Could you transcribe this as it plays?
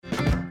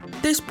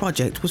This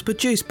project was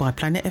produced by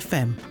Planet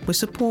FM with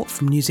support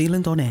from New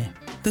Zealand On Air.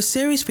 The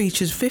series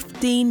features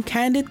 15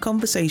 candid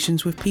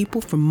conversations with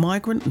people from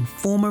migrant and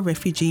former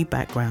refugee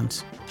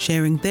backgrounds,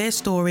 sharing their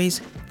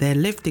stories, their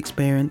lived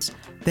experience,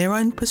 their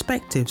own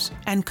perspectives,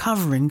 and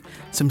covering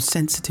some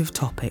sensitive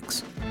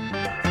topics.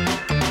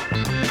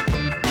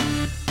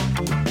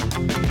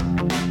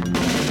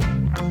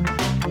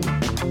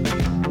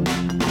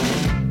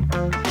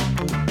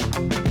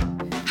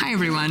 Hi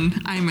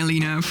everyone, I'm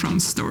Elina from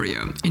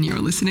Storio, and you're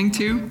listening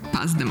to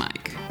Pass the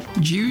Mic.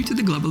 Due to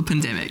the global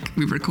pandemic,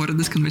 we've recorded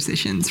these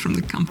conversations from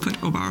the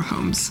comfort of our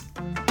homes.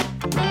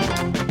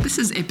 This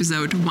is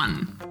episode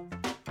 1.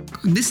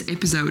 In this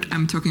episode,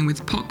 I'm talking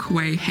with Pok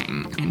Wei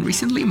Heng, and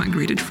recently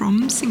migrated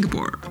from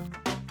Singapore.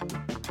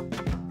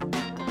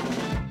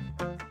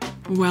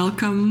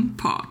 Welcome,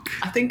 Pok.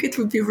 I think it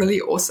would be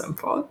really awesome,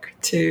 Pok,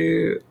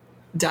 to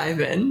dive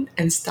in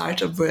and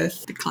start up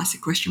with the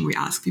classic question we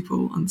ask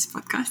people on this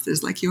podcast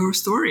is like your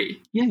story.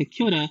 Yeah,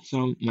 kia ora.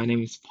 So my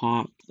name is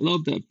Park. A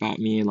little bit about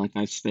me, like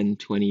I've spent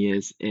 20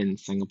 years in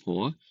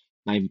Singapore.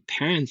 My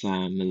parents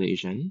are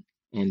Malaysian,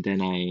 and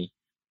then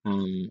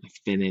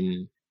I've been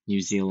in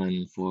New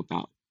Zealand for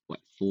about,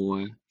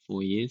 four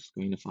years,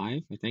 going to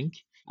 5, I think.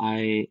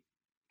 I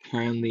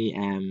currently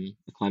am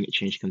a climate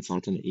change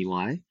consultant at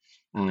EY.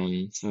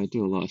 So I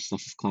do a lot of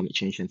stuff with climate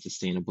change and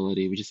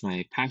sustainability, which is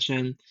my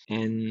passion.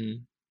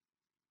 And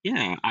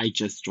yeah, I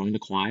just joined the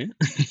choir.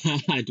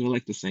 I do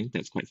like to sing.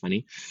 That's quite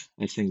funny.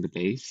 I sing the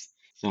bass.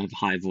 So I have a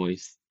high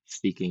voice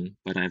speaking,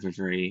 but I have a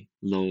very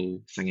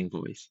low singing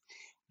voice,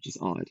 which is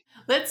odd.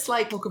 Let's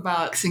talk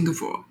about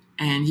Singapore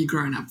and you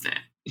growing up there.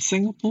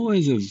 Singapore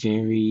is a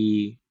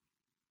very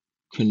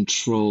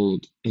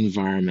controlled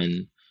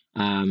environment.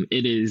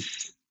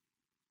 It's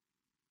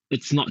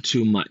not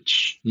too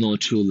much nor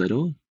too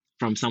little.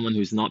 From someone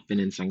who's not been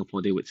in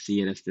Singapore, they would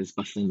see it as this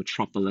bustling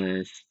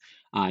metropolis.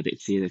 They'd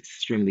see it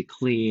extremely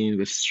clean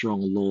with strong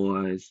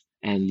laws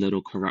and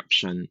little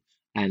corruption.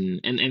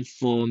 And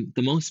for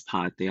the most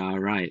part, they are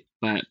right.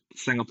 But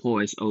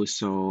Singapore is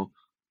also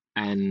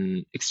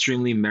an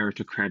extremely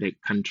meritocratic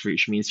country,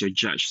 which means you're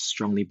judged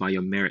strongly by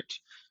your merit.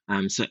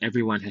 So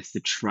everyone has to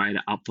try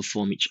to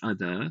outperform each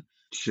other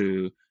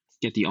to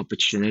get the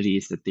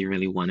opportunities that they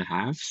really want to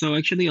have. So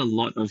actually, a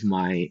lot of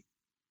my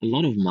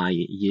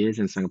years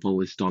in Singapore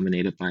was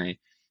dominated by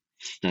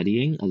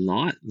studying a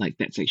lot. Like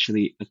that's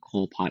actually a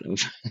core part of,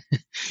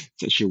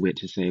 it's actually weird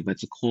to say, but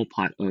it's a core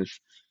part of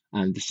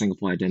the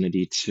Singapore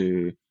identity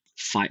to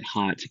fight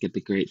hard to get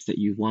the grades that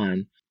you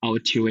want. Our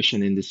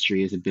tuition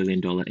industry is $1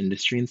 billion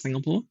industry in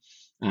Singapore,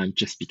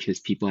 just because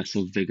people are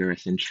so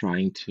vigorous in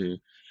trying to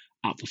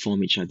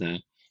outperform each other.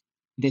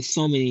 There's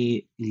so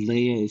many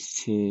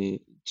layers to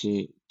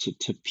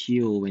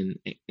peel when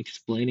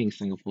explaining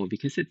Singapore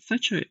because it's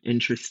such an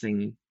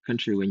interesting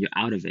country when you're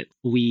out of it.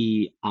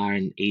 We are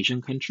an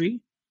Asian country.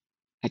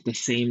 At the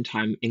same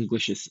time,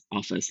 English is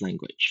our first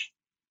language,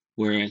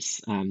 whereas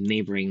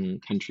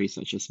neighboring countries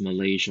such as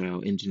Malaysia,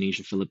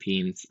 Indonesia,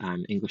 Philippines,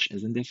 English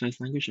isn't their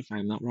first language, if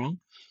I'm not wrong.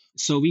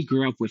 So we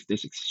grew up with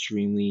this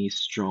extremely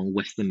strong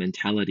Western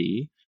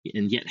mentality,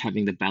 and yet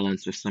having the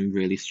balance with some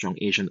really strong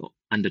Asian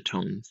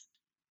undertones.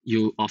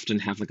 You often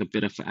have a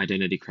bit of an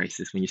identity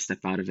crisis when you step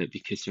out of it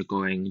because you're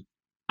going,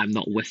 I'm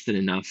not Western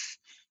enough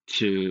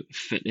to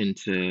fit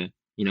into,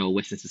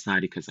 Western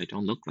society because I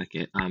don't look like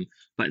it.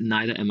 But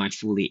neither am I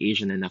fully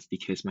Asian enough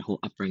because my whole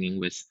upbringing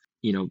was,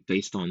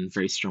 based on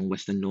very strong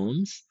Western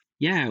norms.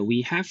 Yeah,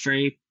 we have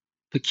very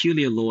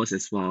peculiar laws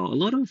as well. A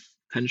lot of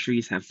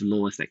countries have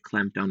laws that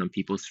clamp down on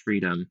people's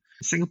freedom.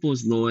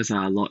 Singapore's laws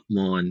are a lot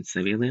more on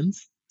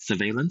surveillance,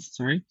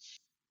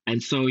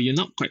 And so you're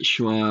not quite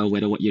sure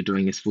whether what you're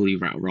doing is fully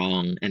right or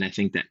wrong. And I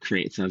think that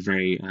creates a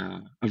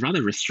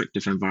rather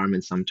restrictive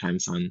environment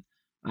sometimes on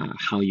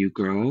how you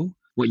grow.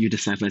 What you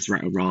decide as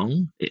right or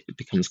wrong, it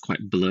becomes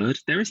quite blurred.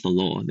 There is the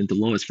law, and the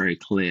law is very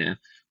clear,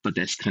 but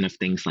there's kind of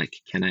things like,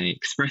 can I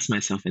express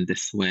myself in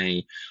this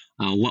way?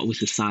 What will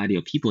society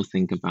or people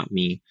think about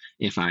me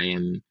if I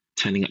am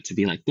turning out to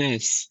be like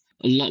this?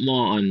 A lot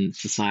more on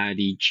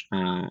society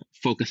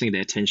focusing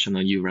their attention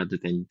on you rather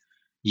than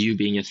you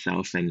being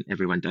yourself, and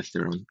everyone does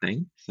their own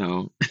thing.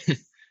 So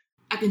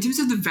in terms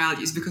of the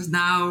values, because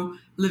now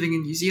living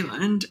in New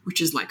Zealand,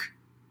 which is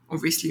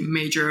obviously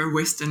major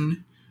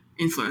Western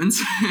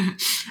influence,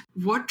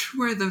 what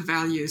were the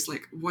values?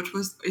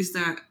 Is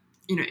the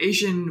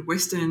Asian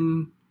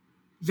Western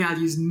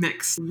values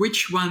mix?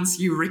 Which ones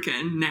you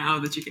reckon now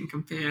that you can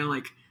compare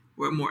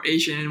were more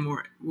Asian,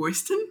 more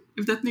Western,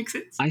 if that makes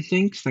sense? I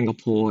think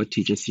Singapore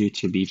teaches you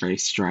to be very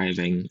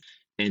striving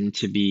and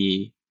to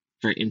be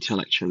very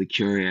intellectually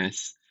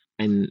curious.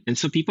 And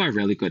so people are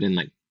really good in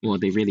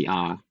they really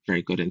are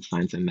very good in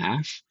science and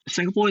math.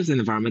 Singapore is an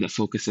environment that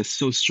focuses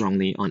so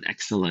strongly on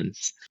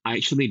excellence. I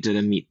actually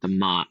didn't meet the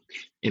mark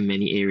in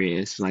many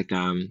areas.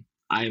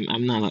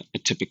 I'm not a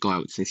typical, I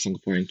would say,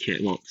 Singaporean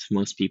kid. Well, to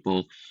most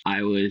people,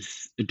 I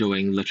was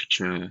doing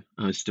literature.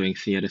 I was doing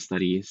theatre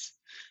studies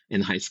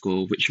in high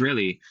school, which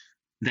really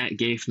that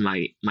gave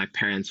my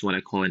parents what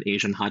I call an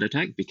Asian heart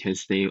attack,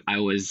 because I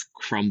was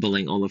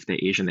crumbling all of their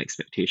Asian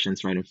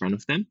expectations right in front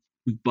of them.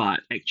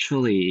 But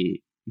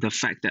actually, the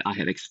fact that I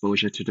had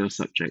exposure to those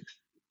subjects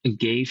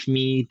gave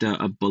me the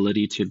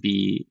ability to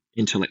be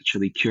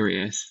intellectually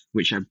curious,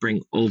 which I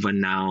bring over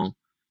now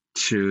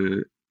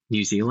to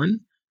New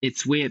Zealand.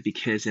 It's weird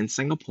because in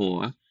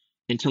Singapore,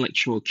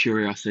 intellectual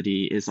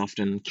curiosity is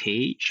often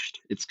caged,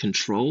 it's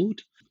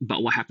controlled.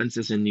 But what happens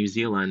is in New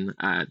Zealand,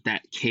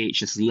 that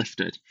cage is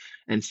lifted.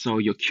 And so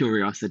your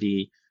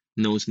curiosity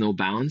knows no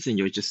bounds, and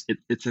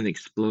it's an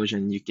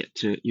explosion. You get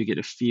to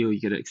feel, you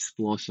get to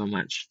explore so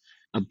much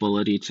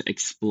ability to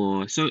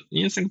explore. So,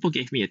 Singapore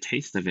gave me a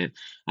taste of it,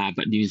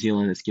 but New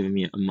Zealand has given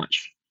me a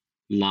much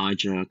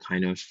larger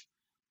kind of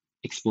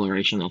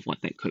exploration of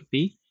what that could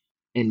be.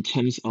 In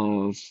terms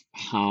of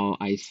how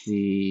I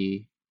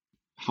see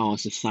how a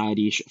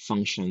society should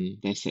function,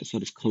 there's that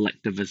sort of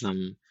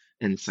collectivism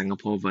in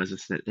Singapore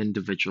versus that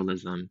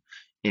individualism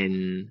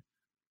in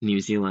New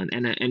Zealand.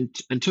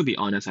 And to be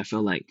honest, I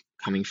feel like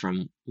coming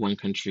from one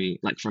country,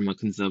 like from a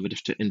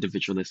conservative to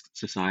individualist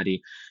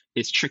society,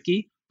 is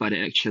tricky, but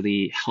it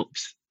actually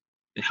helps.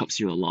 It helps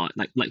you a lot.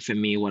 Like for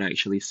me, what I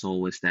actually saw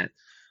was that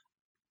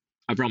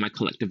I brought my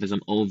collectivism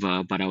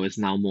over, but I was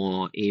now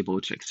more able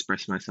to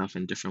express myself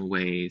in different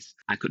ways.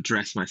 I could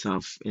dress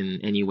myself in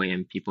any way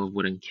and people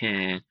wouldn't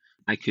care.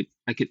 I could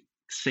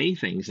say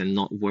things and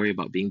not worry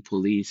about being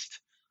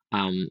policed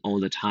all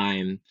the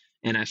time.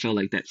 And I feel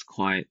like that's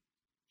quite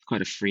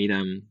a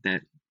freedom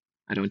that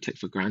I don't take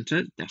for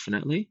granted,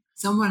 definitely.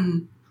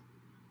 Someone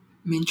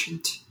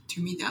mentioned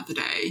to me the other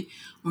day,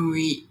 when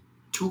we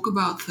talk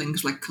about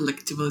things like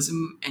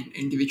collectivism and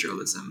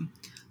individualism,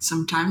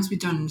 sometimes we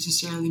don't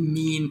necessarily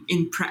mean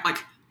like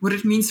what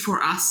it means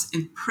for us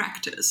in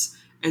practice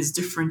is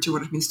different to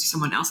what it means to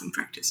someone else in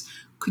practice.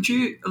 Could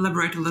you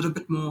elaborate a little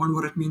bit more on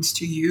what it means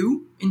to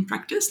you in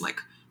practice,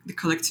 like the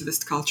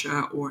collectivist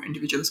culture or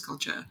individualist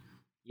culture?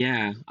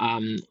 Yeah,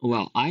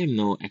 well, I am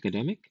no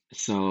academic,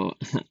 so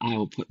I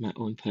will put my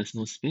own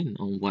personal spin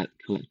on what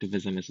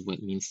collectivism is, what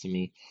it means to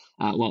me.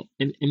 Well,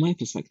 in my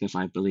perspective,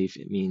 I believe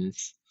it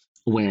means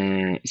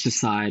where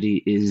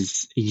society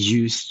is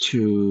used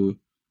to,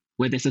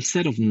 where there's a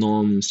set of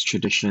norms,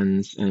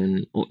 traditions,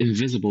 or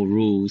invisible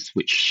rules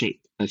which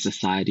shape a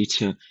society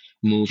to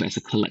move as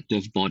a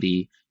collective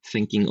body,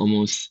 thinking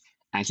almost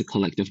as a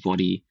collective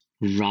body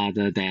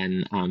rather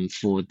than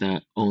for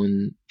their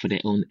own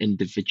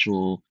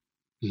individual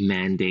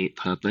mandate,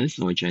 purpose,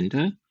 or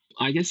agenda.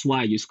 I guess why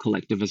I use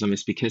collectivism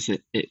is because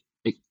it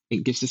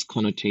gives this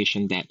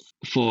connotation that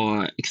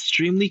for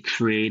extremely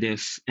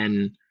creative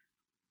and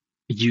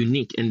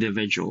unique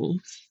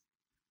individuals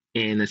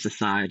in a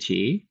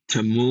society,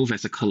 to move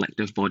as a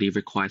collective body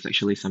requires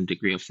actually some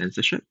degree of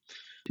censorship,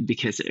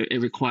 because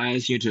it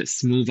requires you to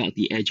smooth out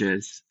the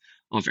edges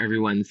of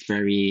everyone's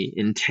very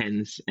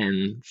intense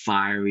and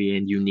fiery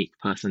and unique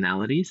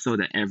personality, so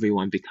that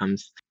everyone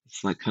becomes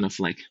kind of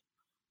like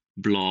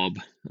blob,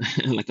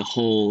 like a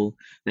whole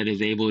that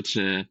is able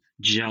to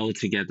gel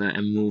together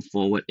and move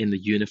forward in the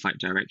unified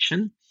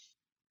direction.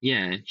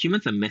 Yeah,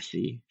 humans are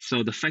messy.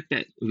 So the fact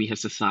that we have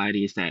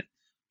societies that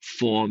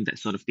form that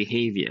sort of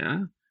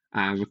behavior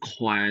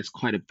requires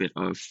quite a bit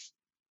of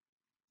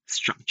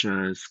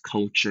structures,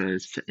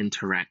 cultures to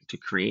interact to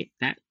create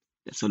that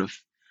sort of,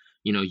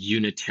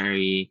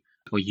 unitary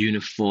or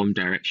uniform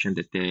direction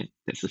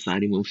that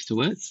society moves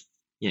towards.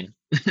 Yeah,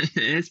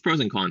 it's pros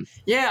and cons.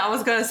 Yeah, I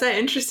was gonna say,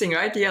 interesting,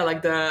 right? Yeah,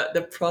 like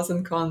the pros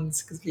and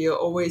cons, because we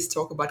always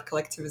talk about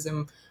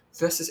collectivism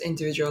versus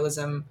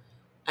individualism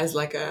as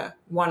like a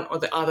one or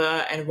the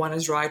other, and one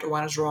is right or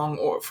one is wrong,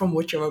 or from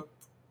whichever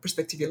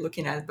perspective you're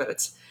looking at. But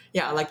it's,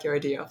 yeah, I like your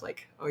idea of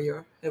like,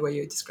 the way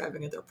you're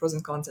describing it, the pros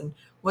and cons, and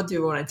what do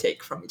you want to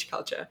take from each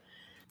culture.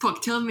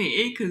 Pog, tell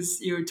me,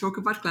 because you talk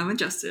about climate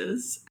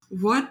justice,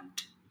 what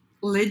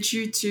led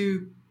you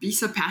to be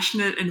so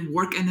passionate and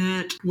work in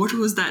it? What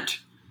was that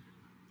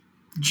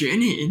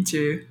journey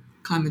into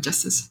climate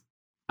justice?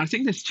 I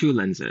think there's two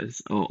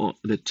lenses, or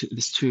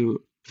there's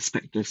two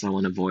perspectives I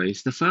want to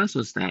voice. The first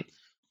was that,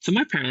 so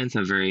my parents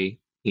are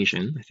very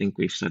Asian. I think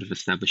we've sort of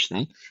established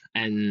that.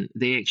 And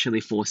they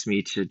actually forced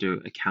me to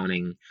do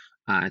accounting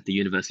at the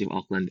University of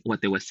Auckland.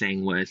 What they were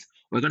saying was,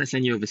 we're going to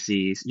send you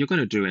overseas. You're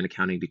going to do an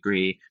accounting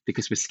degree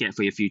because we're scared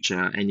for your future.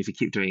 And if you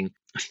keep doing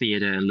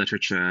theater and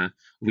literature,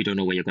 we don't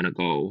know where you're going to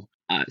go.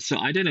 So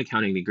I did an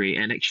accounting degree.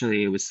 And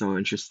actually, it was so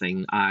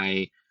interesting.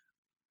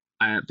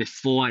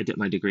 Before I did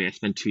my degree, I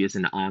spent 2 years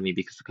in the army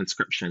because of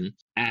conscription.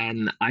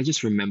 And I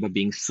just remember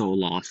being so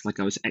lost. Like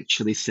I was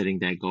actually sitting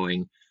there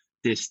going,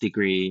 this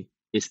degree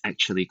is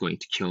actually going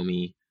to kill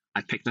me.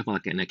 I picked up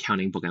like an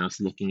accounting book and I was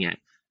looking at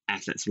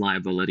assets,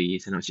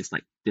 liabilities, and I was just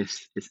like,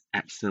 this is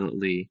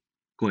absolutely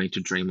going to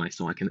drain my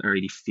soul. I can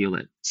already feel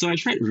it. So I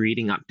tried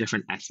reading up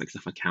different aspects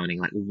of accounting,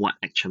 like what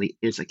actually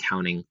is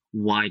accounting?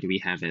 Why do we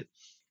have it?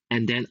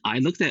 And then I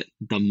looked at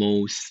the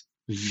most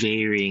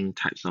varying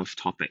types of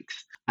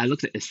topics. I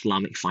looked at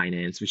Islamic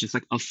finance, which is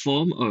like a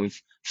form of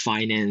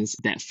finance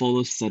that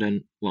follows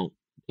certain, well,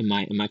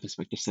 in my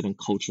perspective, certain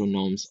cultural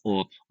norms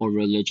or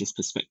religious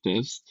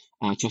perspectives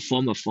to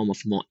form a form of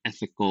more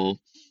ethical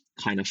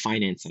kind of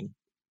financing.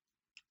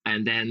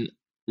 And then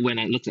when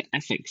I looked at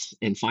ethics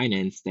in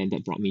finance, then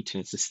that brought me to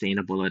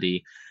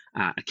sustainability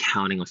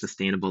accounting or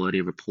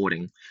sustainability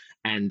reporting.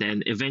 And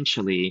then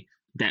eventually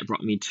that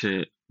brought me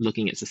to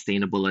looking at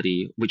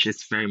sustainability, which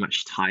is very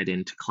much tied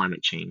into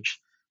climate change.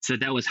 So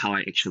that was how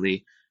I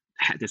actually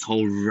had this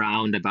whole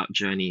roundabout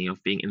journey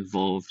of being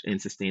involved in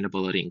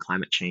sustainability and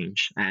climate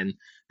change. And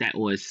that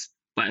was,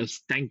 but it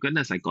was, thank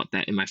goodness I got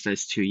that in my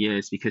first 2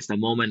 years, because the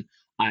moment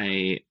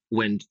I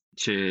went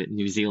to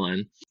New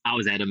Zealand, I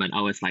was adamant.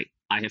 I was like,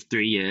 I have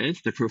 3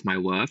 years to prove my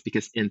worth,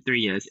 because in 3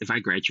 years, if I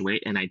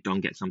graduate and I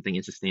don't get something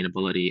in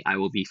sustainability, I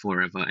will be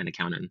forever an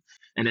accountant.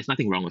 And there's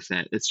nothing wrong with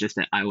that. It's just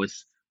that I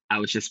was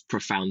just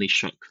profoundly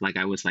shook. Like,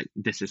 I was like,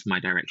 this is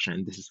my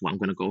direction. This is what I'm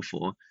going to go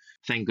for.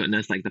 Thank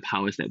goodness, like the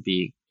powers that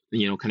be,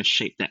 kind of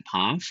shaped that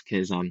path,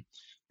 because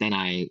then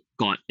I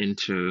got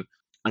into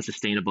a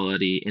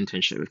sustainability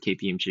internship with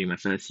KPMG my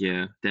first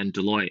year, then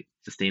Deloitte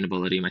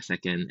sustainability my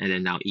second, and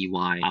then now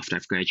EY after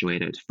I've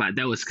graduated. But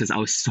that was because I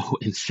was so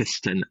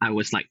insistent. I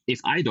was like, if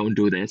I don't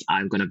do this,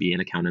 I'm going to be an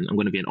accountant. I'm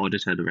going to be an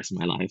auditor the rest of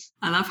my life.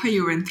 I love how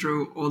you went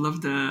through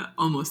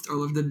almost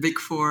all of the big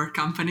four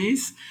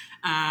companies.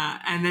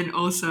 And then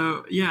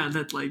also,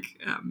 that like,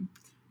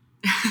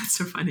 it's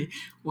so funny,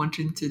 not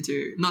wanting to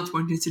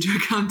do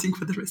accounting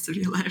for the rest of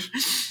your life.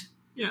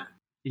 Yeah.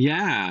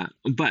 Yeah,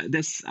 but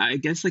I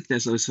guess like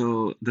there's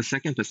also the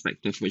second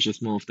perspective, which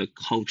is more of the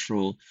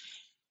cultural,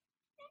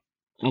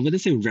 I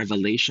wouldn't say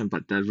revelation,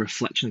 but the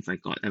reflections I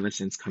got ever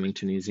since coming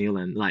to New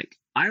Zealand. Like,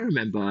 I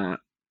remember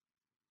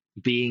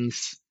being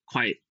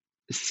quite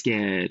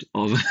scared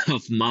of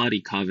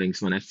Māori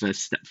carvings when I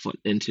first stepped foot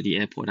into the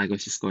airport. I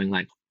was just going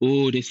like,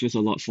 oh, this feels a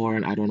lot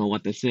foreign. I don't know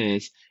what this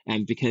is.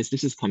 And because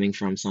this is coming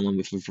from someone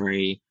with a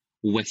very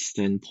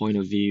Western point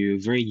of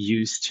view, very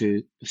used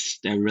to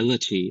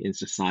sterility in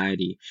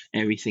society,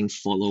 everything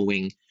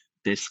following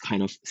this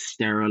kind of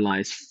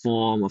sterilized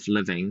form of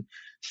living,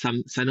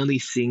 suddenly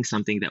seeing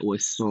something that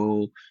was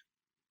so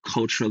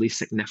culturally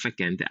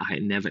significant that I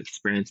had never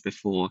experienced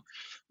before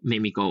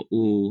made me go,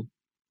 ooh,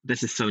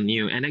 this is so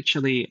new. And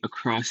actually,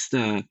 across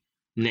the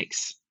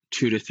next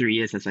 2 to 3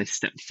 years as I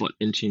stepped foot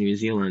into New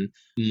Zealand,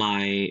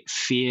 my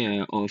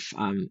fear of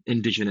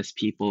indigenous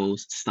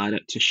peoples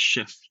started to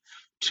shift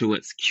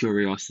towards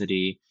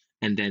curiosity,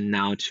 and then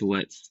now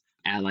towards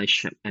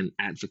allyship and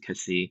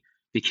advocacy.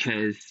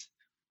 Because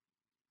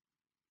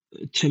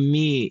to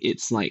me,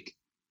 it's like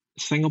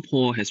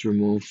Singapore has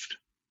removed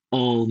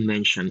all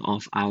mention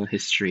of our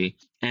history,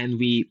 and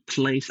we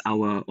place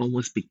our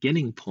almost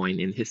beginning point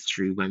in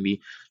history when we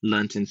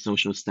learnt in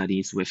social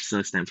studies with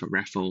Sir Stamford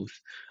Raffles,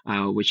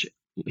 which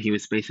he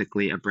was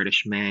basically a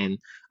British man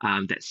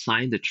that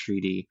signed the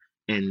treaty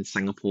in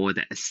Singapore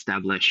that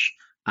established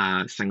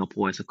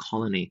Singapore as a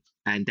colony,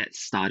 and that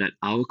started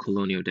our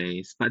colonial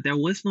days. But there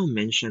was no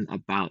mention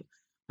about,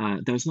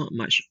 there was not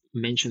much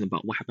mention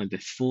about what happened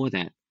before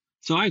that.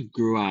 So I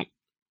grew up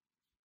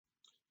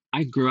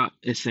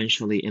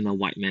essentially in a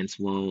white man's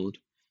world.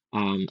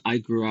 I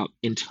grew up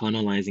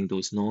internalizing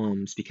those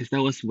norms because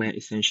that was where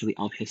essentially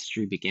our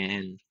history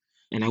began.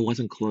 And I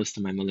wasn't close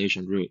to my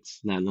Malaysian roots,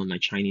 let alone my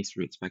Chinese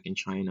roots back in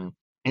China.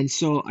 And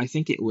so I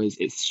think it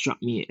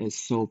struck me as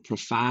so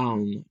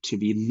profound to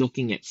be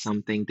looking at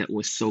something that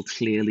was so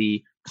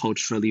clearly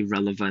culturally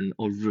relevant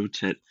or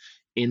rooted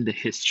in the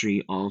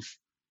history of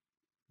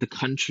the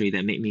country,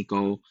 that made me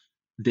go,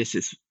 this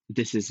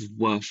is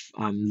worth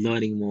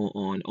learning more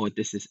on, or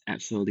this is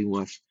absolutely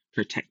worth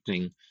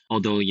protecting.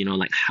 Although,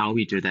 like how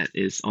we do that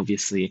is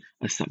obviously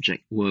a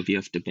subject worthy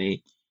of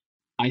debate.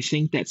 I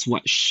think that's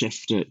what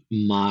shifted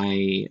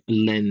my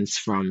lens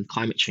from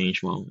climate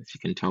change. Well, if you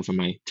can tell from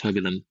my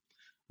turbulent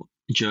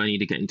journey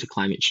to get into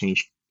climate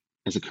change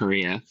as a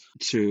career,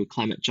 to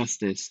climate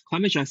justice.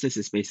 Climate justice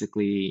is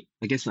basically,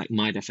 I guess like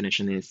my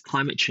definition is,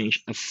 climate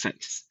change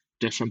affects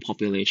different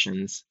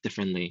populations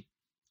differently.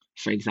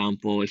 For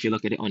example, if you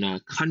look at it on a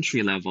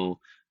country level,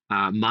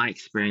 my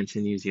experience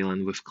in New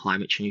Zealand with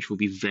climate change will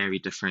be very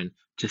different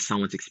to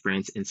someone's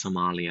experience in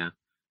Somalia.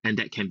 And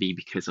that can be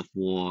because of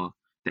war,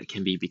 that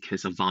can be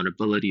because of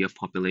vulnerability of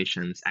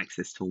populations,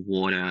 access to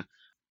water.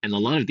 And a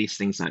lot of these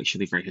things are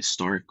actually very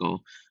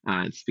historical.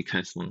 It's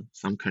because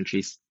some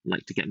countries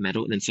like to get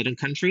meddled in certain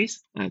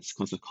countries. It's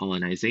because of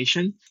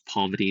colonization,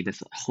 poverty.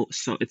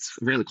 So it's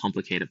really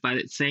complicated. But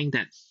it's saying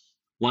that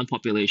one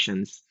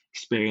population's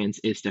experience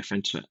is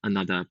different to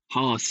another.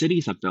 How our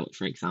cities are built,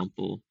 for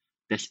example,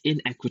 there's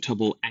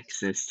inequitable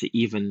access to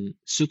even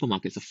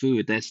supermarkets of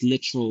food. There's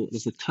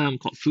a term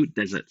called food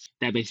deserts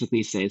that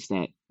basically says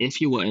that if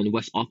you were in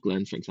West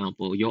Auckland, for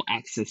example, your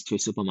access to a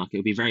supermarket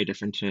would be very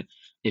different to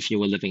if you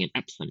were living in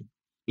Epsom.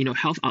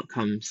 Health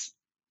outcomes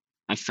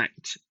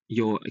affect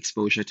your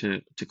exposure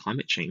to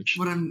climate change.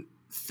 What I'm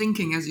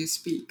thinking as you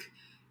speak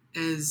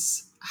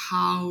is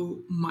how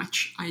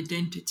much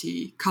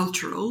identity,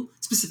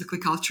 specifically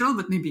cultural,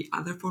 but maybe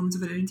other forms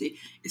of identity,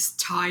 is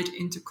tied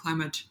into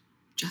climate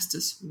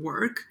justice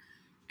work.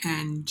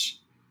 And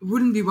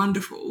wouldn't it be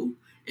wonderful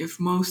if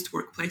most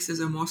workplaces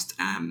or most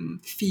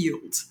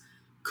fields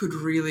could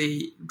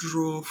really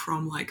draw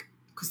from like,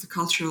 because the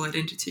cultural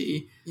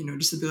identity,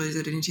 disabilities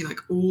identity, like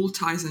all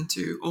ties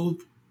into, all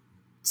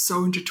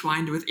so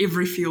intertwined with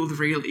every field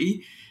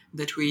really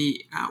that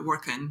we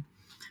work in.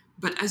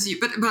 But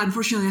but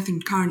unfortunately, I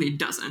think currently it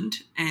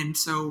doesn't. And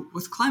so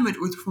with climate,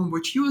 from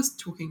what you were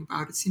talking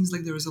about, it seems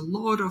like there is a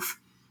lot of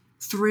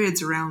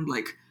threads around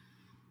like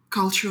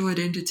cultural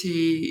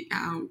identity,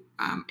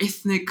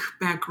 ethnic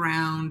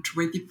background,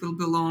 where people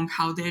belong,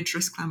 how they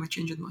address climate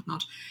change and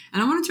whatnot.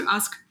 And I wanted to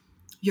ask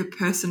your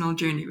personal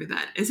journey with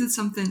that. Is it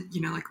something,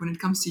 like when it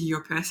comes to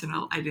your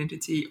personal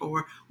identity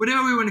or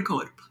whatever we want to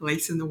call it,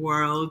 place in the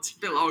world,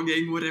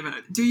 belonging, whatever,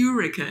 do you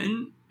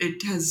reckon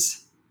it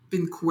has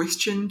been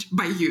questioned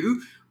by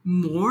you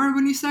more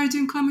when you started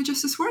doing climate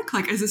justice work?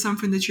 Like, is it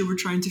something that you were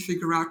trying to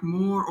figure out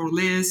more or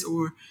less,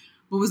 or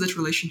what was that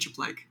relationship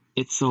like?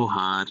 It's so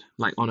hard.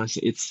 Like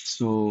honestly, it's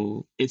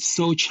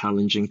so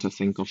challenging to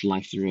think of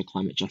life through a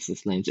climate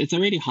justice lens. It's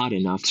already hard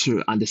enough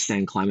to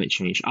understand climate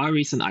change. Our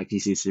recent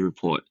IPCC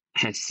report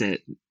has said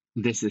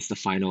this is the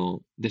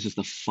final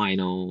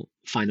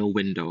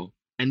window.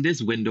 And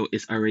this window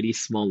is already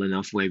small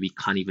enough where we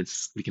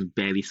can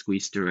barely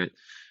squeeze through it.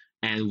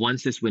 And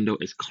once this window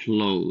is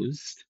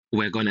closed,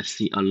 we're going to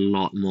see a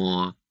lot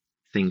more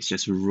things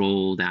just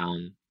roll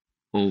down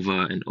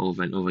over and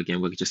over and over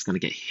again. We're just going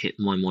to get hit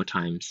more and more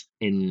times.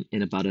 In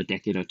about a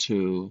decade or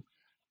two,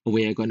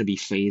 we're going to be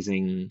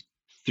facing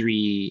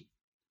 3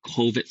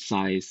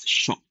 COVID-sized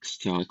shocks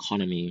to our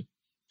economy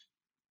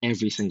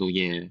every single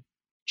year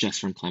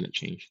just from climate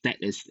change. That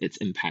is its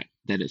impact.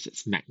 That is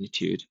its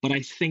magnitude. But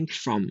I think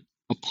from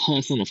a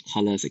person of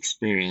color's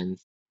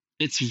experience,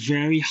 it's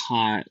very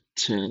hard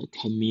to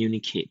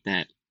communicate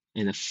that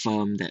in a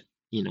firm that,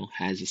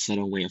 has a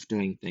certain way of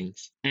doing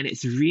things. And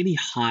it's really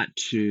hard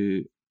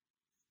to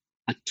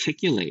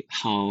articulate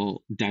how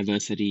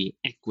diversity,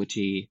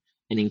 equity,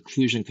 and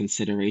inclusion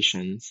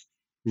considerations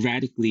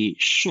radically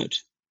should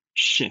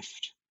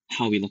shift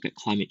how we look at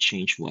climate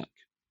change work.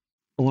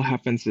 What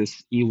happens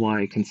is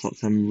EY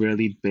consults some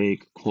really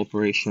big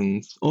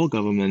corporations or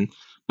government,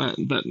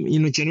 but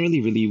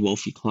generally really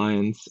wealthy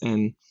clients,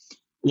 and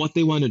what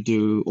they want to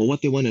do or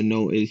what they want to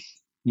know is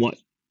what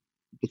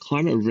the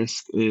climate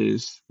risk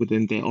is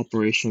within their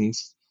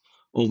operations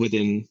or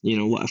within,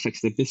 what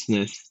affects their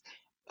business.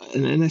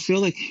 And I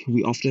feel like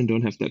we often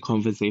don't have that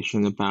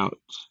conversation about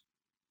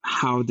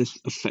how this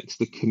affects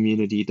the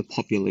community, the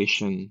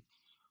population.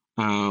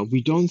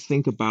 We don't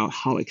think about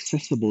how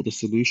accessible the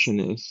solution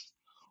is,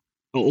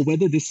 or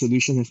whether this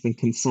solution has been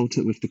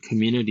consulted with the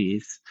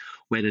communities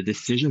where the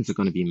decisions are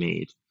going to be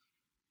made.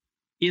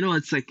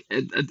 It's like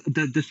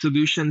the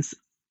solutions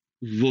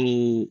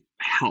will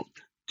help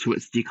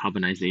towards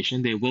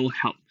decarbonization. They will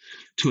help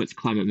towards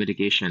climate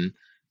mitigation.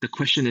 The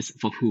question is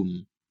for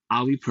whom?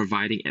 Are we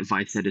providing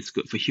advice that is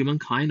good for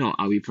humankind, or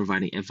are we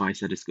providing advice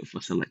that is good for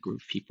a select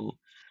group of people?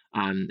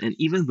 And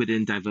even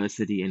within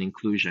diversity and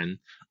inclusion,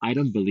 I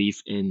don't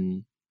believe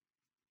in,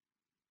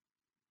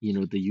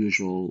 the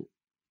usual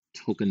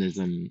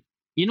tokenism,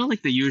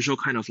 like the usual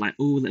kind of like,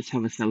 oh, let's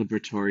have a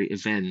celebratory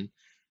event.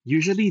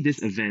 Usually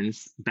these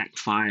events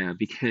backfire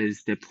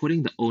because they're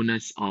putting the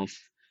onus of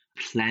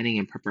planning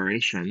and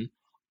preparation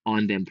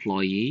on the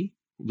employee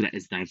that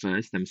is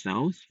diverse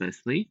themselves,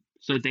 firstly.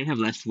 So they have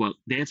less work,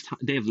 they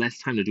have less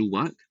time to do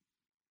work.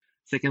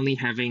 Secondly,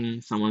 having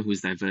someone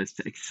who's diverse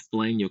to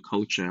explain your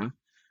culture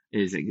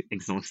is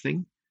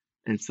exhausting.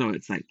 And so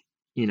it's like,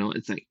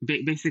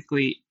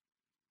 basically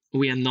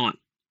we are not,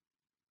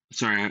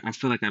 sorry, I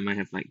feel like I might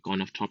have like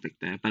gone off topic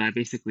there, but I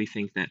basically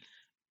think that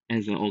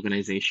as an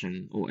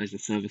organization or as a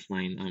service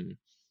line,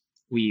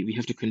 we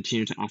have to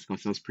continue to ask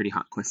ourselves pretty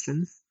hard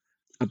questions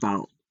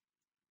about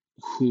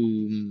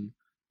whom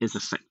is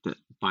affected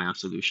by our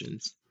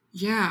solutions.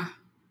 Yeah,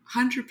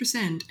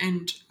 100%.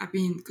 And I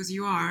mean, because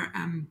you are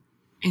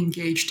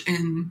engaged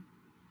in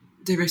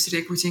diversity,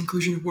 equity,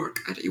 inclusion work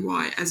at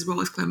EY, as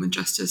well as climate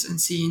justice, and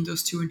seeing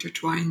those two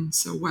intertwine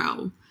so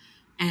well.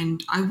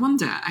 And I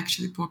wonder,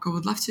 actually, Pork, I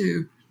would love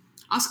to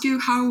ask you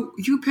how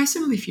you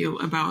personally feel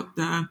about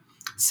the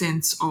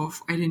sense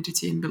of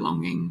identity and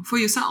belonging for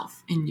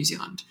yourself in New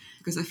Zealand.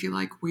 Because I feel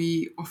like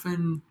we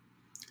often,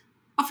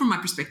 from my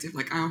perspective,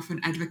 like I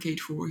often advocate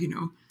for,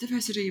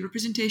 diversity,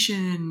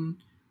 representation.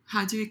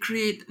 How do we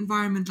create an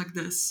environment like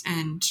this?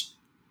 And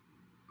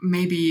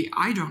maybe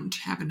I don't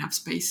have enough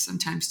space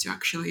sometimes to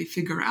actually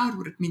figure out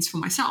what it means for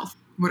myself,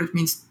 what it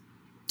means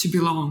to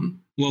belong.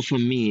 Well, for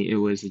me, it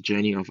was a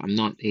journey of I'm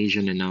not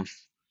Asian enough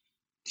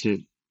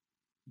to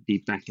be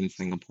back in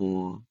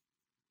Singapore.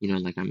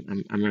 Like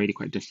I'm already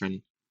quite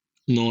different.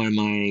 Nor am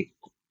I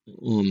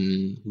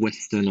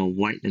Western or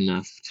white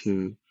enough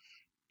to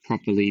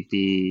properly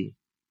be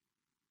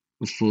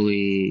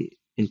fully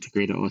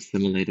integrated or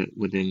assimilated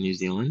within New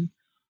Zealand.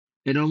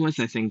 It almost,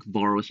 I think,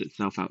 borrows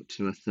itself out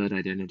to a third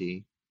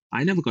identity.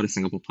 I never got a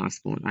Singapore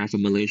passport. I have a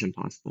Malaysian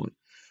passport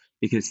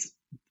because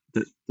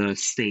the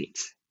state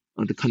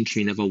or the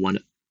country never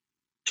wanted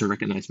to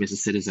recognize me as a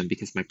citizen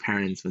because my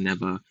parents were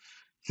never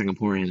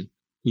Singaporean.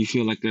 You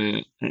feel like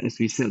as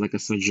we said, like a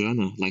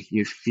sojourner. Like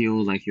you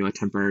feel like you're a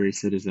temporary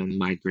citizen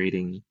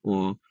migrating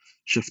or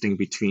shifting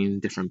between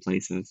different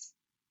places.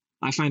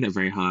 I find it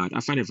very hard.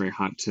 I find it very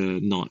hard to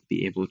not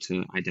be able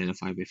to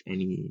identify with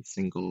any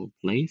single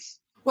place.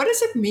 What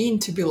does it mean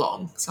to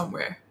belong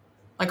somewhere?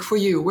 Like for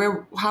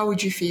you, how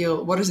would you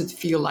feel? What does it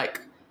feel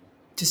like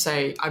to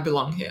say, I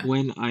belong here?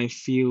 When I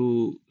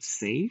feel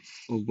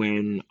safe, or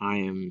when I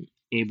am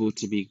able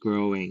to be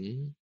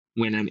growing,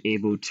 when I'm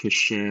able to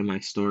share my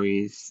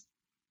stories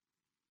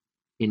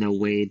in a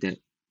way that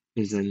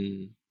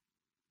isn't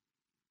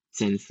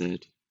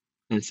censored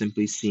and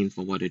simply seen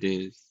for what it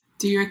is.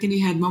 Do you reckon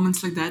you had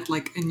moments like that,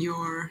 like in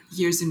your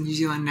years in New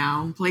Zealand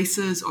now?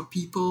 Places or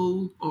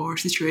people or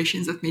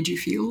situations that made you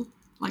feel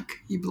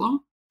like you belong?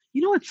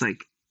 You know, it's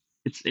like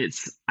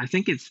I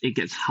think it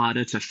gets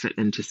harder to fit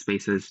into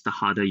spaces the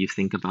harder you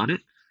think about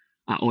it,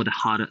 or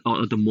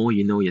the more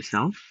you know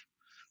yourself.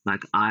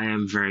 Like I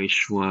am very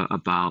sure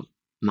about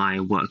my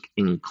work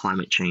in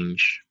climate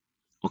change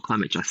or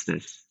climate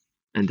justice,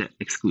 and that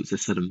excludes a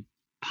certain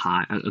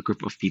pie, a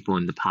group of people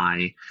in the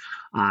pie.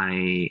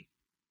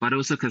 But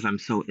also because I'm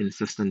so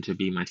insistent to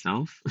be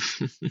myself.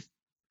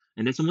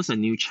 And it's almost a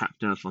new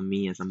chapter for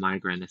me as a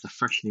migrant, as a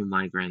fresh new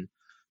migrant,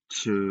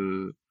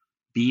 to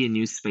be in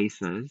new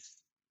spaces,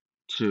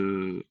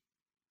 to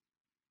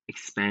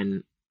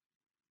expand,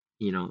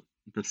 you know,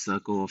 the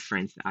circle of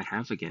friends that I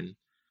have again.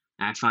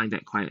 I find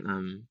that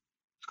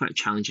it's quite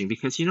challenging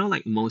because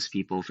like most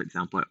people, for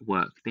example, at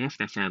work, they have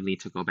their family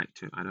to go back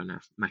to. I don't know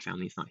if my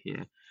family's not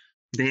here.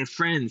 They have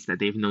friends that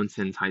they've known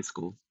since high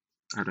school.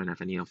 I don't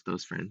have any of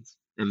those friends.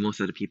 And most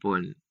of the people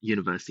in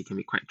university can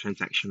be quite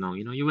transactional.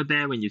 You were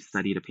there when you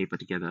studied a paper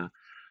together.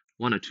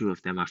 One or two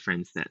of them are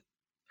friends that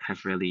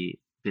have really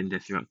been there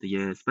throughout the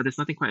years, but there's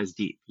nothing quite as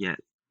deep yet.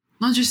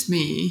 Not just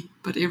me,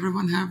 but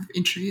everyone have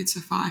interviewed so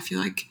far. I feel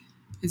like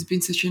it's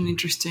been such an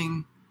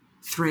interesting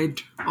thread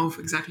of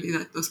exactly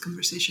that, those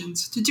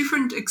conversations to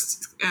different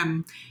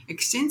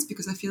extents,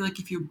 because I feel like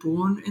if you're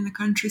born in the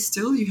country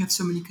still, you have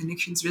so many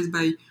connections just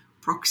by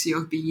proxy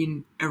of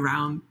being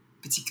around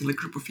a particular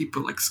group of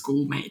people like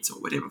schoolmates or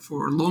whatever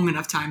for a long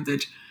enough time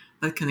that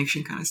that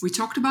connection kind of. We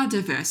talked about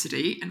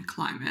diversity and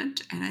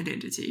climate and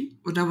identity.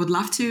 What I would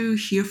love to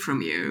hear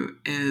from you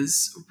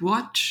is,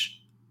 what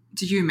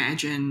do you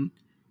imagine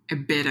a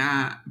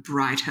better,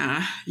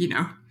 brighter,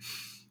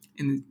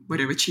 in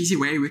whatever cheesy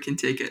way we can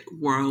take it,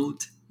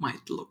 world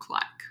might look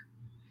like?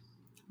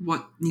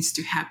 What needs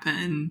to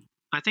happen?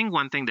 I think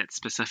one thing that's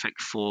specific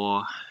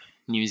for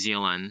New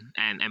Zealand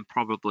and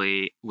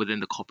probably within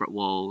the corporate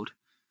world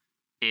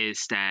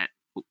is that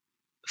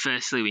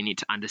firstly, we need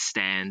to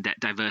understand that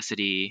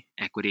diversity,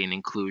 equity, and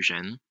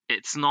inclusion,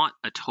 it's not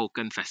a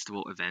token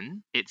festival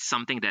event. It's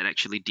something that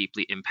actually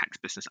deeply impacts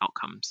business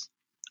outcomes.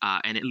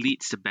 And it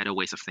leads to better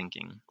ways of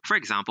thinking. For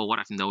example, what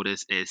I've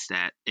noticed is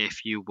that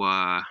if you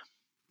were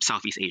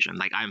Southeast Asian,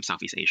 like I'm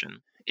Southeast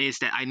Asian, is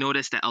that I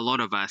noticed that a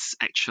lot of us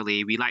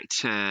actually, we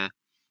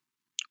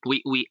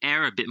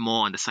err a bit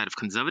more on the side of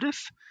conservative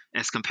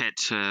as compared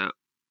to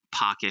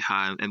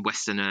Pākehā and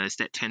Westerners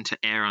that tend to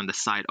err on the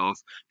side of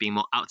being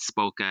more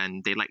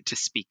outspoken. They like to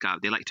speak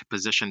up. They like to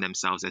position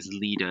themselves as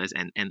leaders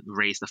and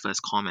raise the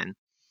first comment.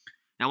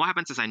 Now, what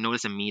happens is I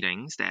notice in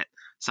meetings that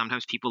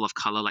sometimes people of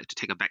color like to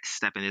take a back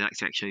step and they like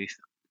to actually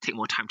take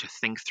more time to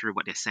think through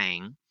what they're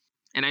saying.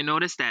 And I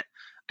notice that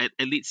it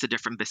leads to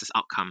different business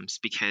outcomes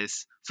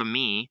because for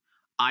me,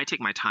 I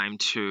take my time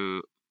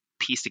to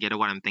piece together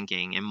what I'm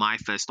thinking. And my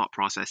first thought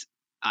process,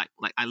 I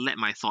let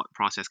my thought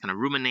process kind of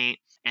ruminate.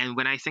 And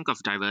when I think of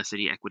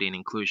diversity, equity, and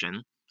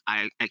inclusion,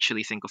 I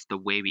actually think of the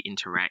way we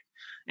interact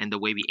and the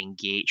way we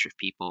engage with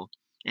people.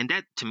 And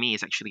that to me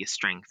is actually a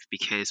strength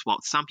because while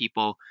some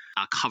people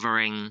are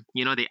covering,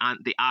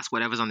 they ask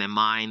whatever's on their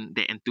mind,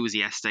 they're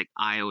enthusiastic.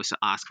 I also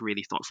ask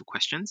really thoughtful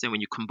questions. And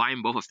when you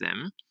combine both of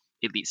them,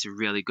 it leads to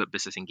really good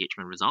business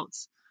engagement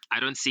results. I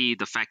don't see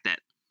the fact that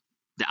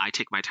I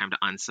take my time to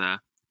answer,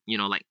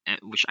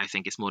 which I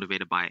think is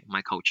motivated by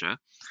my culture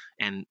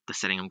and the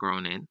setting I'm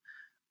grown in.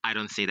 I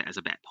don't see that as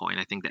a bad point.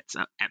 I think that's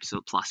an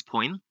absolute plus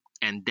point.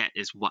 And that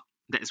is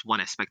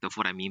one aspect of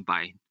what I mean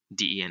by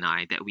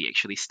DE&I, that we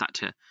actually start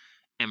to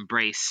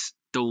embrace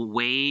the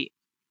way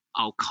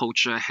our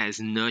culture has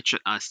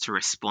nurtured us to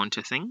respond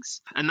to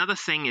things. Another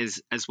thing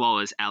is as well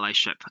as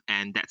allyship,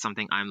 and that's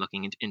something I'm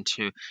looking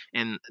into.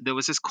 And there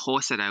was this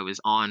course that I was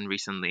on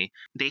recently.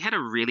 They had a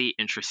really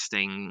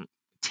interesting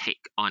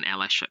take on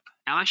allyship.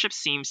 Allyship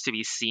seems to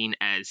be seen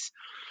as,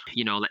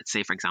 let's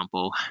say, for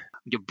example,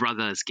 your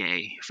brother is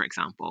gay, for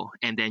example,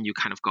 and then you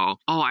kind of go,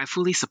 oh, I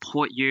fully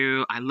support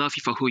you. I love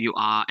you for who you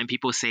are. And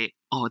people say,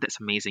 oh, that's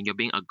amazing. You're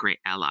being a great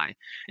ally.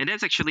 And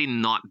that's actually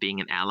not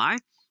being an ally.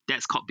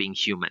 That's called being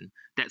human.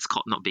 That's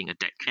called not being a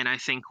dick. And I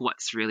think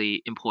what's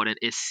really important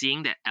is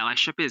seeing that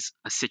allyship is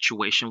a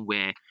situation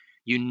where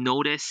you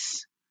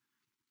notice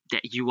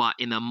that you are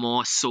in a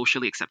more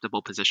socially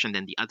acceptable position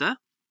than the other.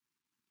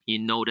 You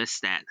notice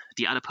that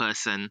the other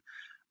person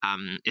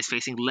is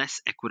facing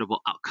less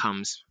equitable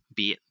outcomes,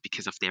 be it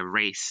because of their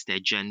race, their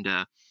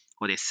gender,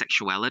 or their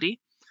sexuality.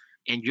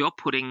 And you're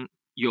putting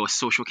your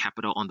social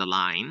capital on the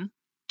line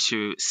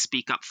to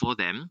speak up for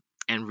them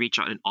and reach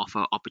out and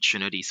offer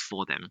opportunities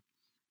for them.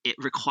 It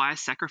requires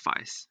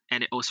sacrifice,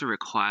 and it also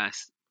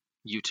requires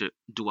you to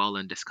dwell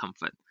in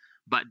discomfort.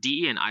 But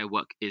DE&I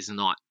work is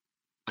not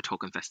a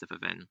token festive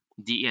event.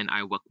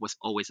 DE&I work was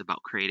always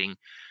about creating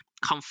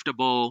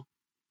comfortable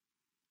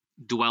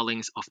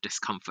dwellings of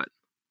discomfort.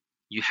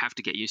 You have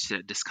to get used to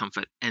that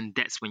discomfort, and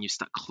that's when you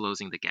start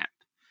closing the gap.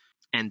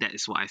 And that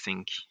is what I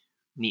think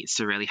needs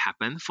to really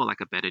happen for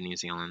like a better New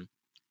Zealand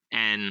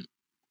and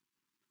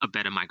a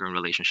better migrant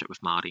relationship with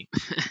Māori.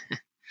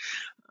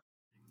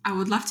 I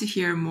would love to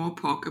hear more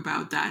talk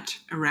about that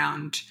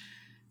around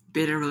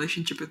better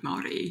relationship with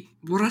Māori.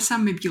 What are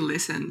some maybe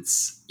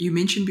lessons you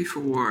mentioned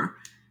before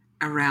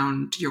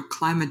around your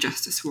climate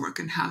justice work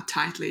and how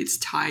tightly it's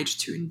tied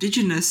to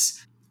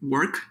indigenous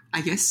work,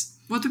 I guess?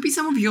 What would be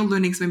some of your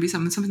learnings, maybe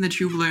something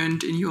that you've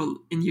learned in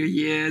your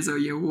years or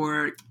your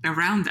work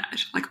around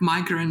that? Like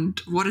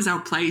migrant, what is our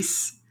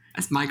place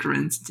as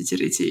migrants, Te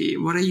Tiriti?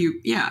 What are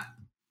you,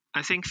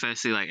 I think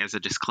firstly, like as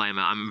a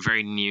disclaimer, I'm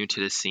very new to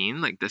the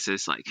scene. Like this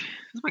is like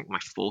my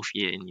 4th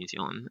year in New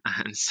Zealand.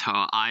 And so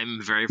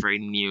I'm very, very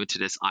new to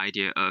this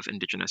idea of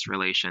indigenous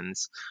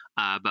relations,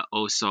 but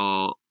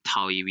also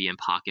Tauiwi and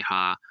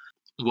Pākehā,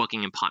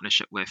 working in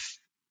partnership with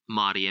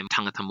Māori and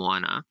Tangata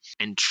Moana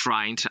and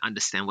trying to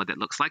understand what that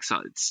looks like.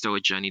 So it's still a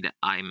journey that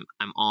I'm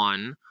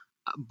on.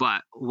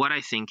 But what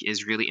I think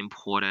is really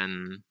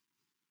important,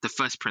 the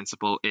first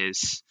principle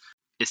is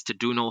to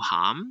do no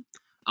harm.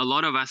 A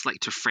lot of us like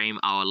to frame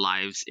our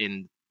lives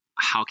in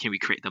how can we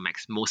create the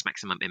most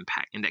maximum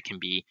impact. And that can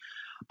be,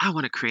 I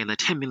want to create a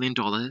 $10 million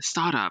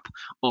startup,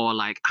 or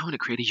like, I want to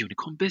create a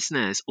unicorn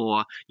business,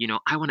 or,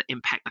 I want to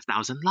impact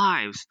 1,000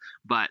 lives.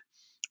 But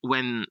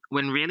when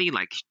really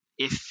like,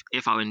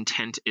 if our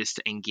intent is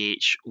to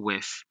engage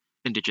with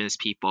indigenous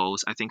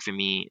peoples, I think for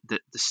me, the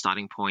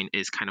starting point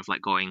is kind of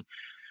like going,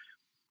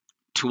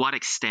 to what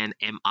extent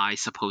am I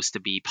supposed to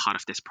be part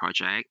of this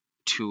project?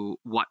 To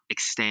what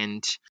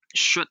extent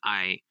should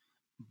I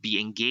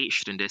be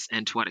engaged in this?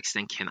 And to what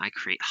extent can I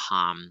create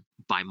harm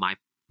by my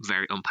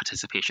very own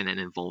participation and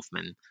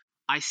involvement?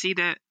 I see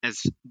that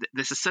as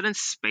there's a certain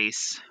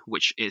space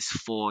which is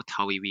for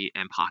Tauiwi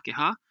and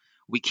Pākehā.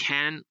 We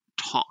can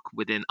talk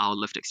within our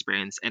lived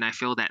experience, and I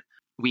feel that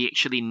we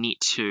actually need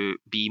to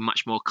be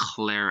much more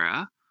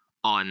clearer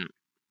on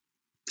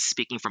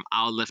speaking from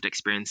our lived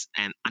experience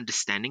and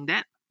understanding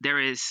that. There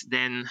is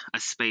then a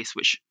space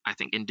which I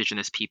think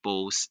indigenous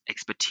people's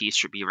expertise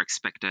should be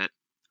respected,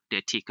 their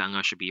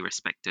tikanga should be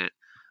respected,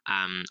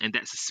 and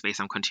that's a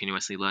space I'm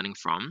continuously learning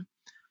from.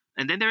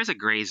 And then there is a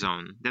gray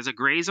zone. There's a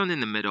gray zone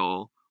in the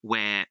middle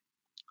where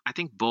I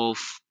think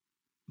both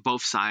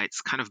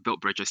sides kind of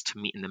built bridges to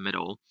meet in the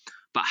middle.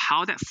 But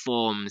how that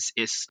forms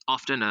is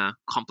often a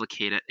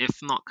complicated, if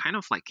not kind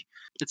of like,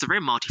 it's a very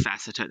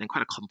multifaceted and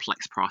quite a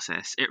complex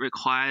process. It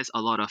requires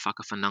a lot of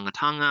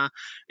whakawhanangatanga.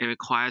 It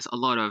requires a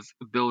lot of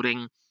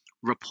building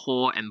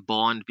rapport and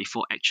bond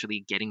before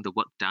actually getting the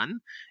work done.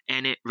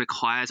 And it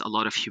requires a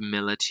lot of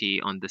humility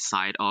on the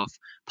side of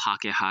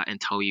Pākehā and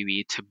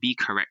Tauiwi to be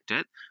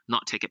corrected,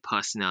 not take it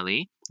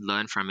personally,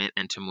 learn from it,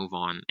 and to move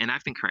on. And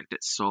I've been corrected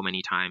so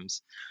many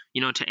times.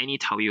 To any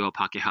Tauiwi or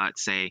Pākehā, I'd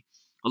say,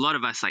 a lot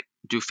of us like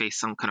do face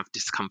some kind of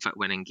discomfort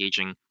when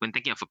when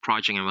thinking of a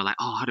project, and we're like,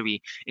 oh, how do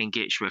we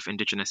engage with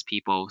indigenous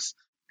peoples?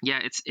 Yeah,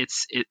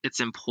 it's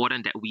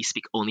important that we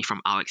speak only from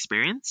our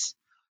experience,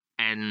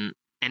 and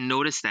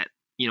notice that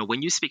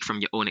when you speak from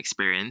your own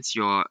experience,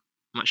 you're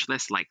much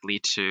less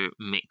likely to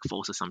make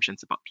false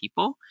assumptions about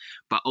people,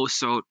 but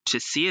also to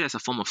see it as a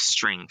form of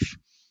strength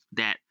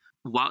that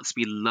whilst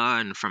we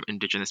learn from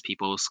indigenous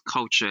people's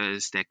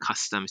cultures, their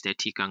customs, their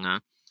tikanga,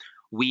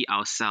 we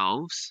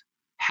ourselves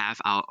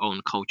have our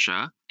own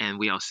culture, and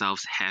we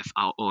ourselves have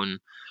our own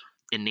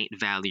innate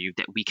value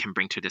that we can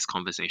bring to this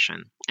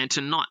conversation, and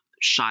to not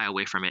shy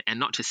away from it, and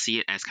not to see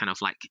it as kind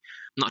of like,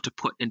 not to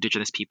put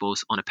indigenous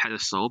peoples on a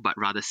pedestal, but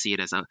rather see it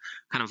as a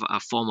kind of a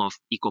form of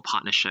equal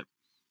partnership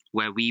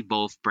where we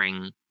both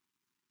bring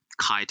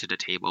kai to the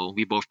table,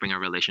 we both bring our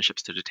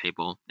relationships to the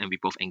table, and we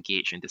both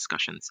engage in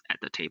discussions at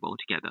the table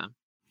together.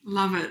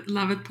 Love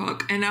it,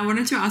 Pok. And I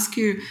wanted to ask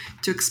you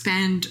to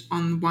expand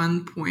on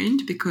one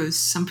point, because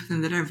something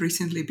that I've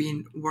recently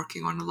been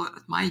working on a lot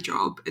at my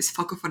job is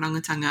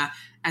whakawhanangatanga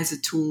as a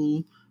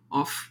tool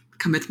of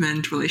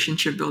commitment,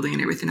 relationship building,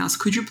 and everything else.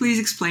 Could you please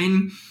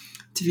explain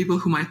to people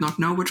who might not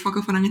know what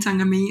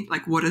whakawhanangatanga means?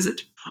 Like, what is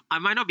it? I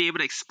might not be able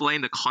to explain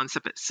the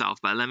concept itself,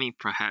 but let me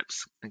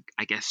perhaps,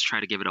 I guess,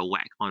 try to give it a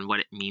whack on what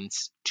it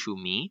means to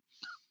me.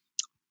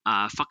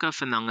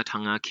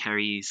 Whakawhanangatanga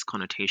carries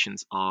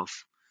connotations of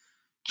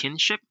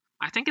kinship.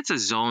 I think it's a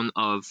zone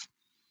of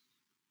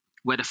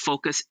where the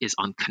focus is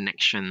on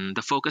connection.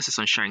 The focus is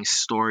on sharing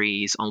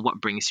stories, on what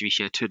brings you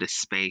here to this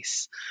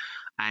space.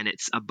 And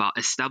it's about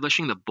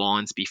establishing the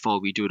bonds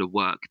before we do the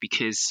work.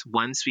 Because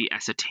once we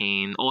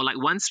ascertain, or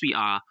like once we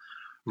are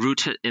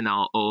rooted in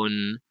our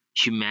own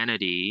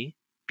humanity,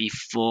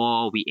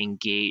 before we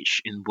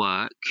engage in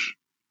work,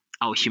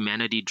 our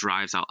humanity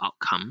drives our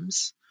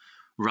outcomes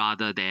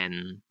rather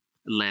than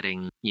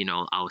letting,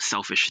 our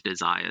selfish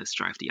desires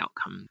drive the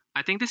outcome.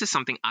 I think this is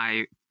something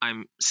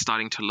I'm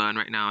starting to learn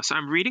right now. So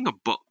I'm reading a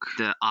book.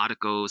 The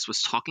articles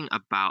was talking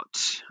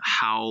about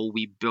how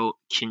we build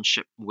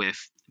kinship with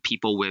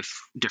people with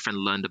different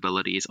learned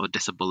abilities or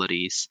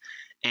disabilities,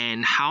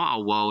 and how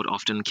our world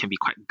often can be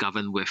quite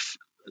governed with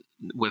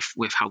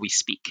how we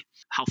speak,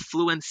 how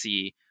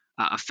fluency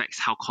affects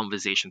how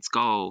conversations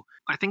go.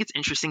 I think it's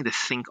interesting to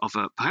think of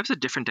perhaps a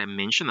different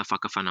dimension of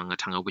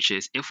whakawhanangatanga, which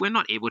is if we're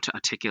not able to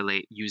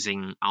articulate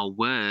using our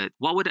word,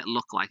 what would it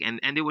look like? And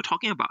they were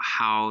talking about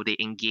how they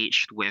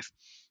engaged with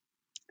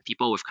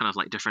people with kind of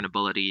like different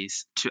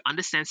abilities to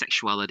understand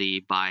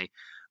sexuality by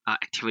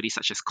activities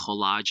such as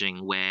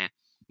collaging, where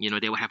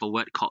they would have a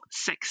word called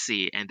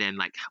sexy, and then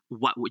like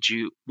what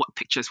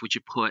pictures would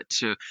you put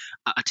to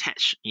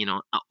attach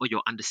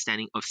your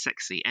understanding of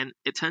sexy. And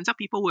it turns out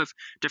people with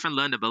different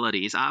learned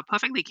abilities are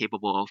perfectly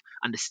capable of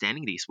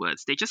understanding these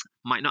words. They just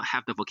might not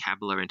have the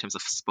vocabulary in terms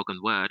of spoken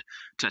word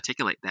to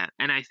articulate that.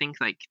 And I think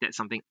like that's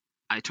something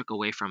I took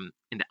away from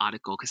in the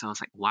article, because I was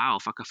like, wow,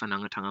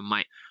 whakawhanangatanga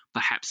might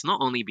perhaps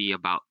not only be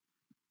about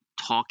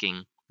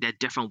talking. There are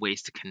different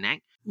ways to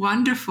connect.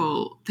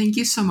 Wonderful. Thank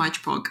you so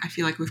much, Pog. I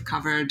feel like we've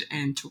covered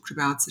and talked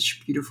about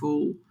such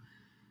beautiful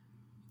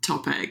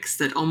topics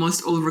that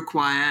almost all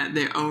require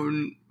their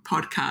own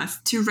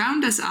podcast. To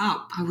round us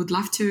up, I would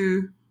love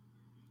to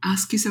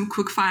ask you some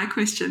quick fire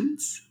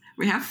questions.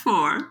 We have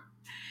 4.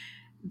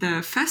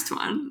 The first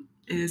one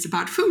is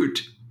about food.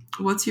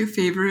 What's your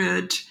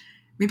favorite,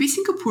 maybe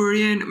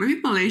Singaporean, maybe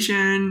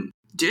Malaysian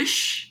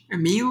dish, a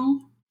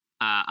meal?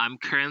 I'm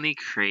currently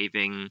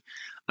craving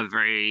a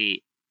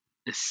very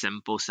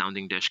simple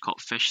sounding dish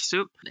called fish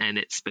soup, and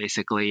it's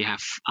basically you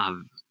have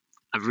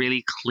a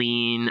really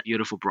clean,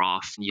 beautiful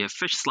broth. You have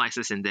fish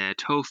slices in there,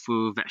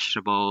 tofu,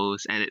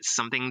 vegetables, and it's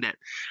something that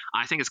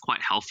I think is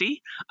quite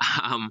healthy,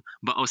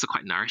 but also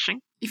quite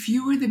nourishing. If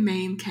you were the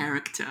main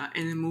character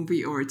in a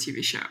movie or a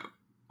TV show,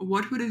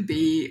 what would it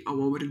be, or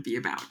what would it be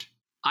about?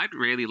 I'd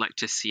really like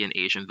to see an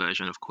Asian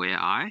version of Queer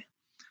Eye.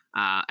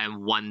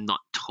 And one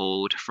not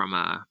told from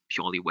a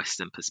purely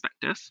Western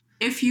perspective.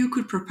 If you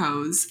could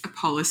propose a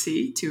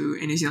policy to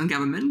a New Zealand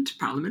government,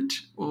 parliament,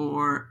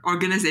 or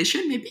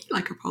organisation, maybe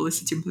like a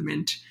policy to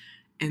implement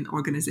in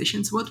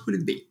organisations, what would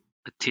it be?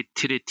 A Te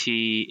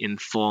Tiriti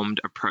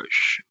informed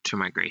approach to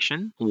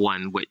migration,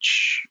 one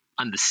which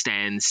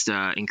understands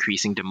the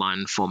increasing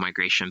demand for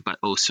migration, but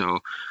also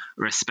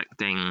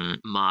respecting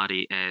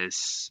Māori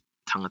as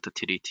tangata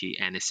tiriti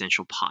and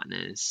essential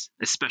partners,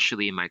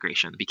 especially in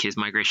migration, because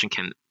migration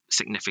can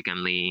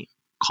significantly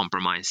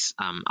compromise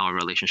our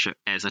relationship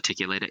as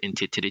articulated in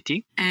Te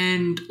Tiriti.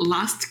 And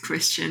last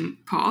question,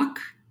 Pog,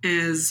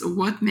 is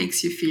what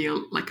makes you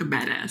feel like a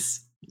badass?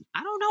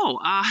 I don't know.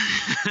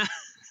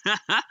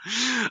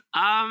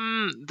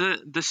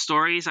 The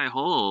stories I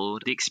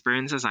hold, the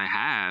experiences I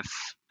have,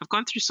 I've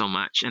gone through so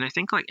much, and I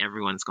think like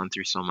everyone's gone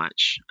through so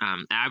much.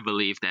 I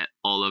believe that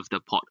all of the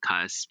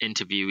podcast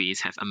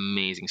interviewees have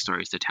amazing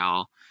stories to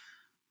tell,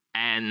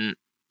 and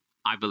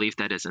I believe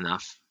that is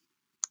enough.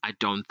 I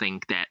don't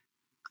think that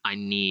I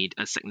need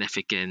a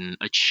significant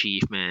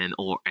achievement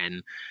or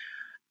an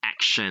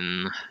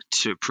action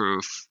to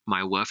prove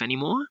my worth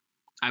anymore.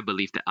 I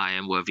believe that I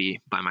am worthy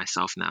by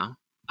myself now,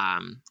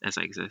 as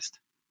I exist.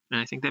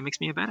 And I think that makes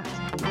me a badass.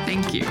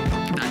 Thank you.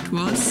 That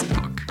was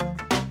Pog.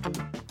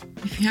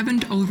 If you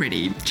haven't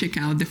already, check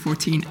out the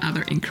 14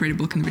 other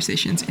incredible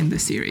conversations in the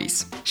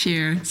series.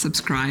 Share,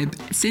 subscribe,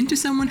 send to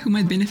someone who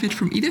might benefit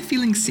from either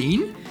feeling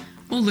seen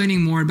or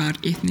learning more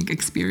about ethnic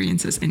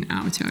experiences in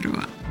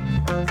Aotearoa.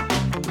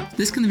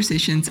 These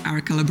conversations are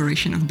a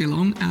collaboration of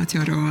Belong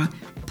Aotearoa,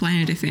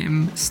 Planet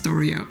FM,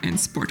 Storio, and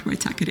Sportway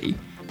Takari.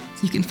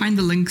 So you can find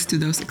the links to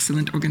those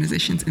excellent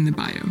organizations in the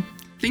bio.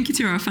 Thank you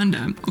to our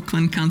funder,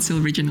 Auckland Council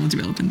Regional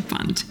Development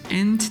Fund,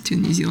 and to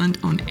New Zealand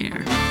On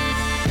Air.